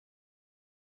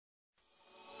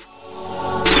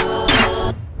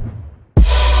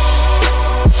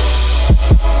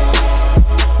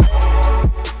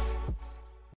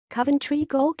Coventry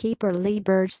goalkeeper Lee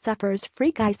Burge suffers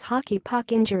freak ice hockey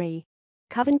puck injury.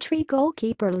 Coventry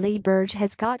goalkeeper Lee Burge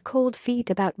has got cold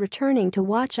feet about returning to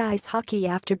watch ice hockey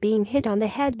after being hit on the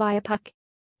head by a puck.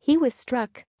 He was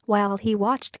struck while he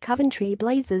watched Coventry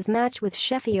Blaze's match with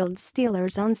Sheffield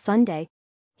Steelers on Sunday.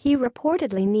 He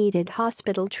reportedly needed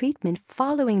hospital treatment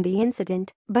following the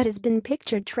incident but has been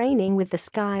pictured training with the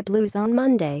Sky Blues on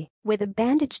Monday with a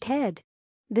bandaged head.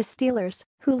 The Steelers,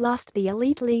 who lost the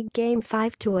Elite League Game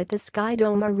 5-2 at the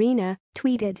Skydome Arena,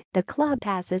 tweeted, "The club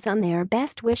passes on their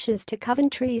best wishes to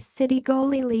Coventry City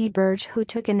goalie Lee Burge, who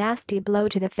took a nasty blow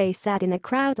to the face in the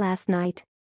crowd last night.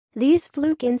 These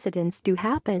fluke incidents do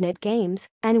happen at games,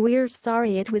 and we're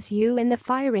sorry it was you in the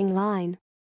firing line.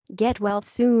 Get well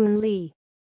soon, Lee."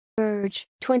 Burge,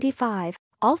 25,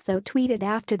 also tweeted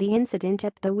after the incident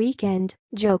at the weekend,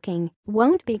 joking,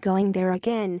 "Won't be going there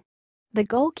again." The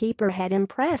goalkeeper had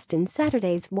impressed in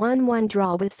Saturday's 1-1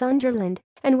 draw with Sunderland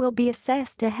and will be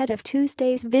assessed ahead of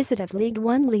Tuesday's visit of League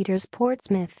One leaders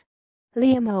Portsmouth.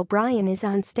 Liam O'Brien is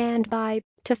on standby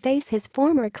to face his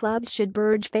former club should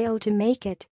Burge fail to make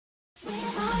it.